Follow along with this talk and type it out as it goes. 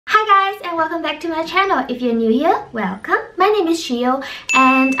Hi guys, and welcome back to my channel. If you're new here, welcome. My name is Shio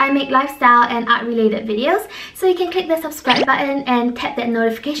and I make lifestyle and art related videos. So you can click the subscribe button and tap that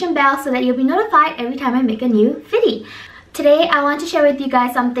notification bell so that you'll be notified every time I make a new video. Today I want to share with you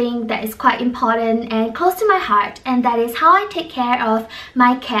guys something that is quite important and close to my heart, and that is how I take care of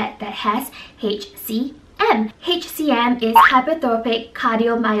my cat that has HCM. HCM is Hypertrophic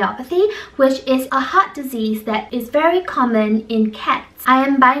Cardiomyopathy, which is a heart disease that is very common in cats. I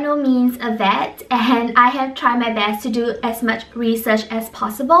am by no means a vet, and I have tried my best to do as much research as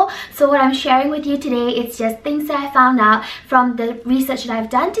possible. So what I'm sharing with you today is just things that I found out from the research that I've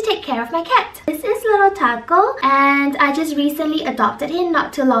done to take care of my cat. This is little Taco, and I just recently adopted him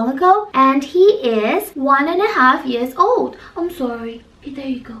not too long ago, and he is 1.5 years old. I'm sorry. There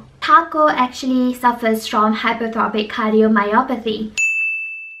you go. Taco actually suffers from hypertrophic cardiomyopathy.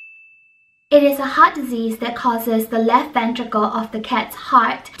 It is a heart disease that causes the left ventricle of the cat's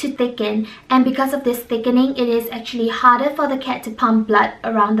heart to thicken, and because of this thickening, it is actually harder for the cat to pump blood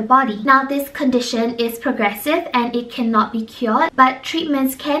around the body. Now, this condition is progressive and it cannot be cured, but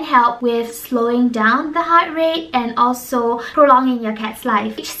treatments can help with slowing down the heart rate and also prolonging your cat's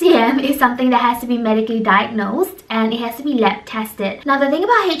life. HCM is something that has to be medically diagnosed and it has to be lab tested. Now, the thing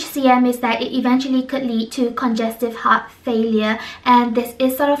about HCM is that it eventually could lead to congestive heart failure, and this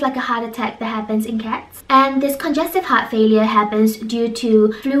is sort of like a heart attack that happens in cats. And this congestive heart failure happens due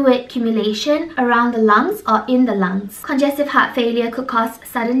to fluid accumulation around the lungs or in the lungs. Congestive heart failure could cause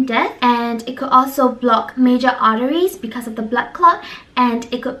sudden death, and it could also block major arteries because of the blood clot, and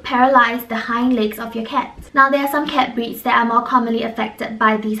it could paralyze the hind legs of your cat. Now, there are some cat breeds that are more commonly affected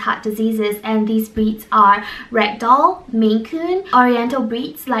by these heart diseases, and these breeds are Ragdoll, Maine Coon, Oriental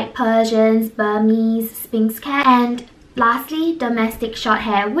breeds like Persians, Burmese, Sphynx cat, and lastly, domestic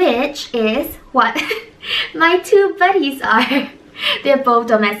shorthair, which is what my two buddies are. They're both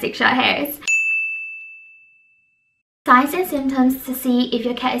domestic shorthairs. Signs and symptoms to see if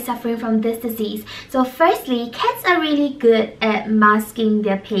your cat is suffering from this disease. So firstly, cats are really good at masking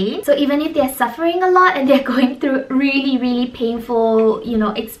their pain. So even if they're suffering a lot and they're going through really painful,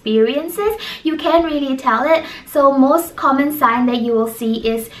 experiences, you can really tell it. So most common sign that you will see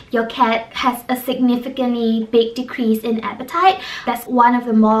is your cat has a significantly big decrease in appetite. That's one of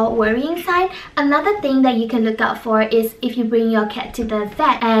the more worrying signs. Another thing that you can look out for is if you bring your cat to the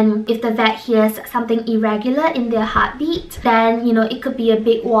vet and if the vet hears something irregular in their heartbeat, then it could be a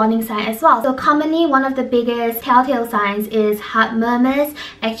big warning sign as well. So commonly, one of the biggest telltale signs is heart murmurs,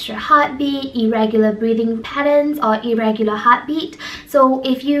 extra heartbeat, irregular breathing patterns, or irregular heartbeat. So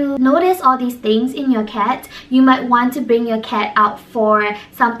if you notice all these things in your cat, you might want to bring your cat out for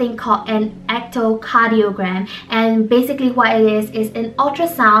something called an echocardiogram, and basically what it is an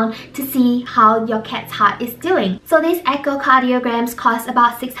ultrasound to see how your cat's heart is doing. So these echocardiograms cost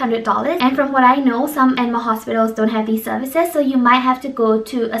about $600, and from what I know, some animal hospitals don't have these services, so you might have to go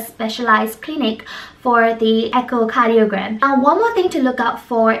to a specialized clinic for the echocardiogram. Now, one more thing to look out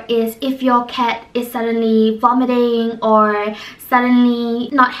for is if your cat is suddenly vomiting or suddenly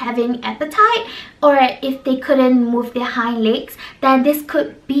not having appetite, or if they couldn't move their hind legs, then this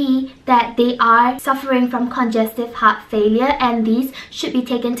could be that they are suffering from congestive heart failure, and these should be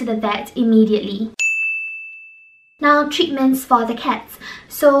taken to the vet immediately. Now, treatments for the cats.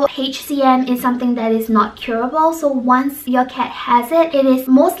 So HCM is something that is not curable. So once your cat has it, it is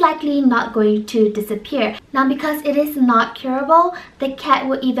most likely not going to disappear. Now, because it is not curable, the cat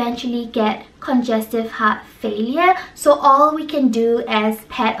will eventually get congestive heart failure. So all we can do as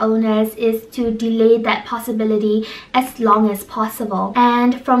pet owners is to delay that possibility as long as possible.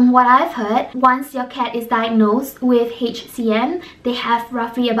 And from what I've heard, once your cat is diagnosed with HCM, they have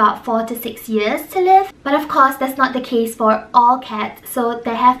roughly about 4 to 6 years to live. But of course, that's not the case for all cats. So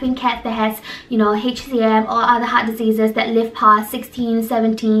there have been cats that has, HCM or other heart diseases that live past 16,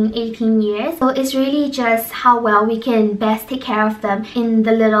 17, 18 years. So it's really just how well we can best take care of them in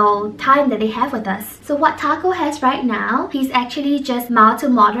the little time that they have with us. So what Taco has right now, he's actually just mild to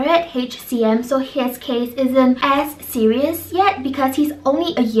moderate HCM, so his case isn't as serious yet because he's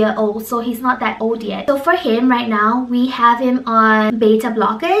only a year old, so he's not that old yet. So for him right now, we have him on beta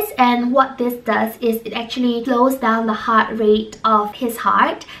blockers, and what this does is it actually slows down the heart rate of his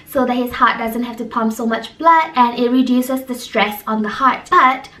heart so that his heart doesn't have to pump so much blood, and it reduces the stress on the heart.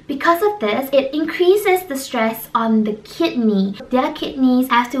 But because of this, it increases the stress on the kidney. Their kidneys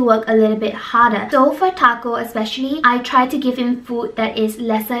have to work a little bit harder. So for Taco especially, I try to give him food that is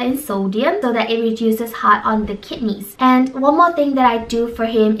lesser in sodium so that it reduces hard on the kidneys. And one more thing that I do for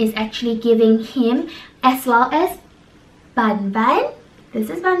him is actually giving him as well as Bun Bun. This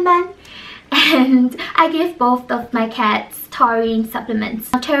is Bun Bun. And I give both of my cats taurine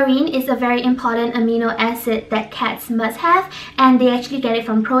supplements. Now, taurine is a very important amino acid that cats must have, and they actually get it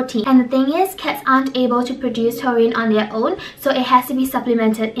from protein. And the thing is, cats aren't able to produce taurine on their own, so it has to be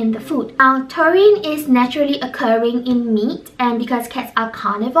supplemented in the food. Now, taurine is naturally occurring in meat, and because cats are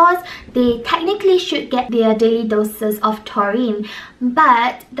carnivores, they technically should get their daily doses of taurine.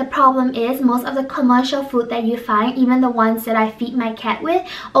 But the problem is, most of the commercial food that you find, even the ones that I feed my cat with,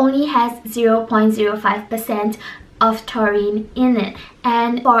 only has 0.05% of taurine in it.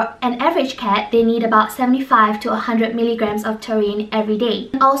 And for an average cat, they need about 75 to 100 milligrams of taurine every day.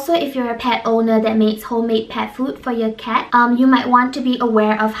 Also, if you're a pet owner that makes homemade pet food for your cat, you might want to be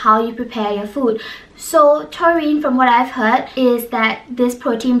aware of how you prepare your food. So taurine, from what I've heard, is that this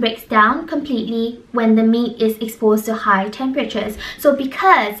protein breaks down completely when the meat is exposed to high temperatures. So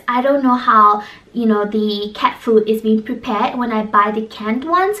because I don't know how, you know, the cat food is being prepared when I buy the canned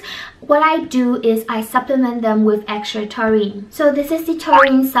ones, what I do is I supplement them with extra taurine. So this is the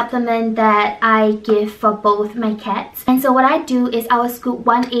taurine supplement that I give for both my cats. And so what I do is I will scoop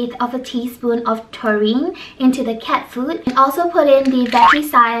 1/8 of a teaspoon of taurine into the cat food, and also put in the Veterinary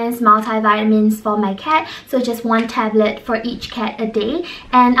Science multivitamins for my cat, so just 1 tablet for each cat a day.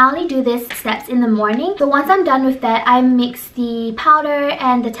 And I only do this steps in the morning. So once I'm done with that, I mix the powder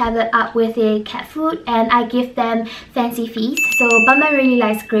and the tablet up with the cat food, and I give them fancy feast. So Bamba really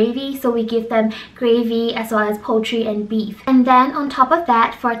likes gravy, so we give them gravy as well as poultry and beef. And then on top of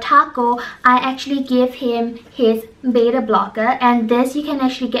that, for Taco, I actually give him his beta blocker, and this you can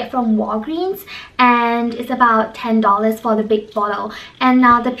actually get from Walgreens, and it's about $10 for the big bottle. And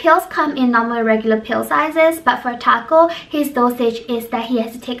now the pills come in normal regular pill sizes, but for Taco, his dosage is that he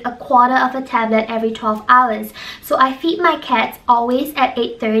has to take 1/4 of a tablet every 12 hours. So I feed my cats always at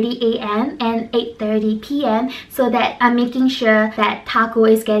 8:30 a.m. and 8:30 p.m. so that I'm making sure that Taco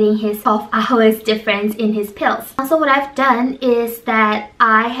is getting his 12 hours difference in his pills. Also, what I've done is that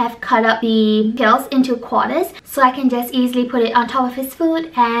I have cut up the pills into quarters, so I can just easily put it on top of his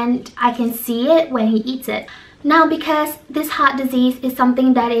food and I can see it when he eats it. Now, because this heart disease is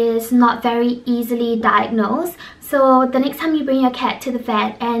something that is not very easily diagnosed, so the next time you bring your cat to the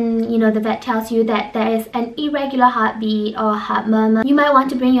vet and you know the vet tells you that there is an irregular heartbeat or heart murmur, you might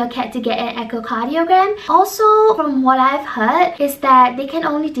want to bring your cat to get an echocardiogram. Also, from what I've heard, is that they can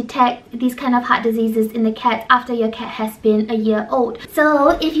only detect these kind of heart diseases in the cat after your cat has been a year old. So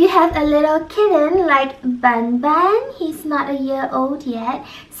if you have a little kitten like Bun Bun, he's not a year old yet,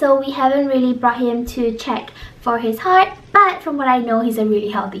 so we haven't really brought him to check for his heart, but from what I know, he's a really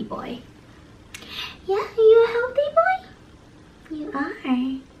healthy boy. Yeah, are you a healthy boy? You are.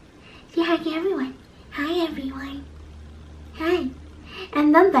 Say hi to everyone. Hi, everyone. Hi.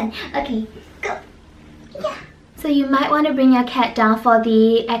 And Bun Bun. Okay, go. Yeah. So you might want to bring your cat down for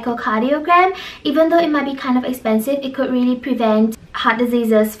the echocardiogram. Even though it might be kind of expensive, it could really prevent heart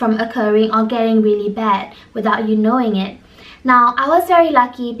diseases from occurring or getting really bad without you knowing it. Now, I was very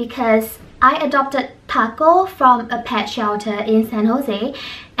lucky because I adopted Taco from a pet shelter in San Jose,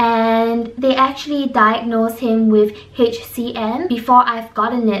 and they actually diagnosed him with HCM before I've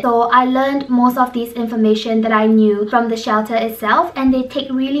gotten it. So I learned most of this information that I knew from the shelter itself, and they take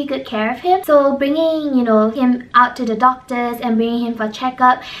really good care of him. So bringing, you know, him out to the doctors and bringing him for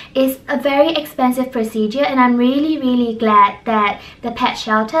checkup is a very expensive procedure, and I'm really glad that the pet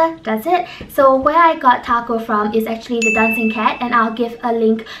shelter does it. So where I got Taco from is actually the Dancing Cat, and I'll give a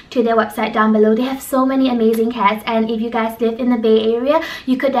link to their website down below. They have so many amazing cats, and if you guys live in the Bay Area,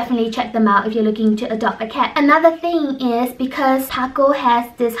 you could definitely check them out if you're looking to adopt a cat. Another thing is, because Taco has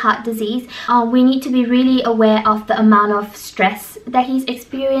this heart disease, we need to be really aware of the amount of stress that he's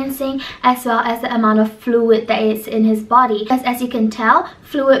experiencing, as well as the amount of fluid that is in his body. Because as you can tell,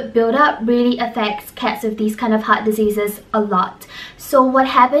 fluid buildup really affects cats with these kind of heart diseases a lot. So what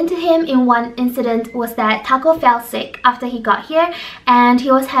happened to him in one incident was that Taco fell sick after he got here, and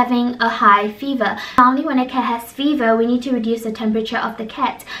he was having a high fever. Normally when a cat has fever, we need to reduce the temperature of the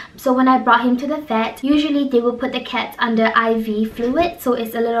cat. So when I brought him to the vet, usually they will put the cat under IV fluid, so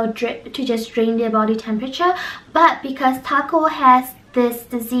it's a little drip to just drain their body temperature. But because Taco has this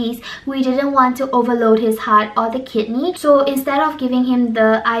disease, we didn't want to overload his heart or the kidney, so instead of giving him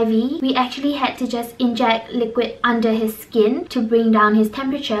the IV, we actually had to just inject liquid under his skin to bring down his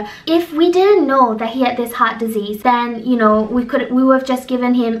temperature. If we didn't know that he had this heart disease, then you know we would have just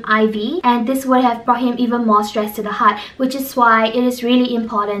given him IV, and this would have brought him even more stress to the heart, which is why it is really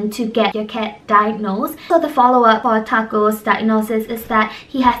important to get your cat diagnosed. So the follow-up for Taco's diagnosis is that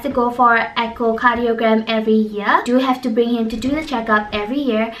he has to go for an echocardiogram every year. You have to bring him to do the checkup up every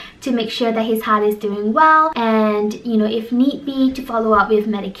year to make sure that his heart is doing well, and you know, if need be, to follow up with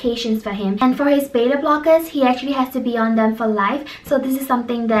medications for him. And for his beta blockers, he actually has to be on them for life, so this is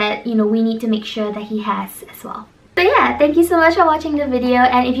something that, you know, we need to make sure that he has as well. So yeah, thank you so much for watching the video,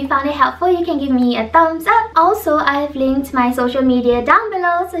 and if you found it helpful, you can give me a thumbs up. Also, I've linked my social media down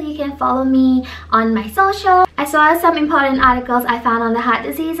below so you can follow me on my social, as well as some important articles I found on the heart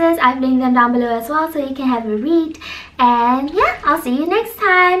diseases. I've linked them down below as well so you can have a read. And yeah, I'll see you next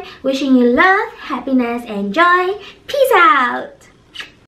time. Wishing you love, happiness, and joy. Peace out!